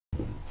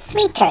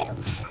Three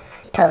turtles,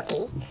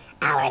 Pokey,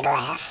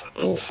 Hourglass,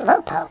 and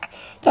Slowpoke,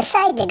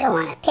 decide to go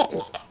on a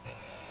picnic.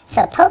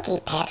 So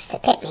Pokey packs the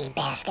picnic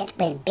basket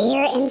with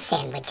beer and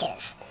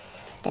sandwiches.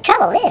 The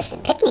trouble is, the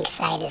picnic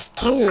site is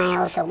 10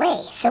 miles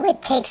away, so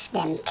it takes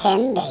them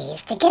 10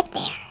 days to get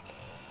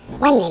there.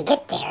 When they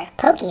get there,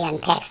 Pokey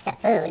unpacks the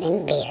food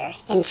and beer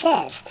and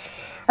says,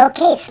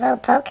 "Okay,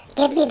 Slowpoke,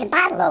 give me the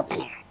bottle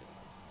opener."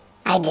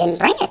 "I didn't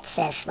bring it,"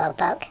 says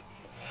Slowpoke.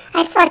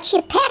 "I thought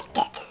you packed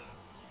it."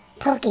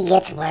 Pokey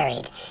gets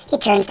worried. He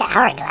turns to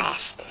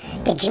Hourglass.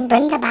 "Did you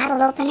bring the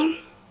bottle opener?"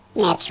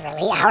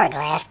 Naturally,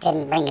 Hourglass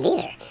didn't bring it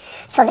either.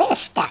 So they're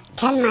stuck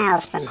 10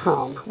 miles from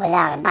home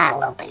without a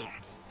bottle opener.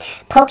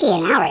 Pokey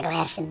and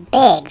Hourglass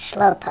beg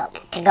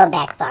Slowpoke to go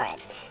back for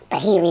it,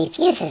 but he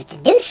refuses to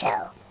do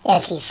so,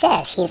 as he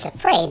says he's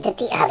afraid that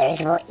the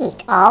others will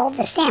eat all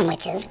the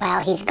sandwiches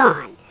while he's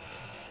gone.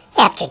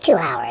 After 2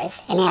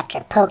 hours, and after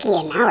Pokey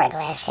and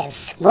Hourglass have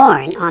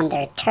sworn on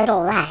their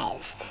turtle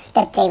lives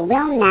that they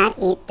will not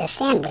eat the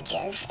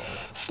sandwiches,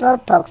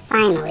 Slowpoke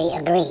finally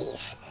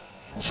agrees.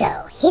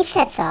 So he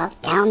sets off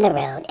down the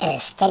road at a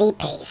steady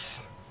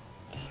pace.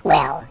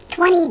 Well,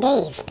 20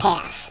 days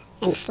pass,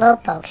 and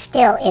Slowpoke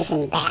still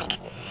isn't back,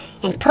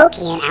 and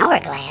Pokey and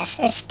Hourglass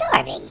are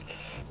starving.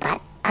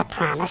 But a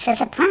promise is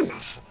a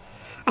promise.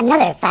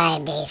 Another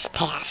 5 days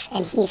pass,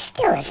 and he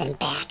still isn't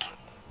back,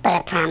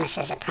 but a promise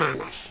is a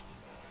promise.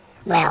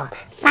 Well,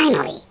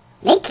 finally,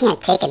 they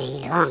can't take it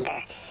any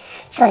longer,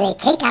 so they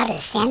take out a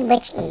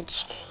sandwich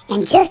each,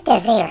 and just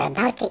as they are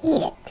about to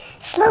eat it,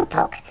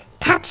 Slowpoke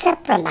pops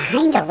up from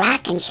behind a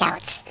rock and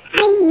shouts,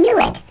 "I knew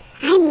it!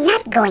 I'm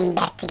not going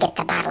back to get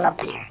the bottle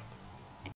opener.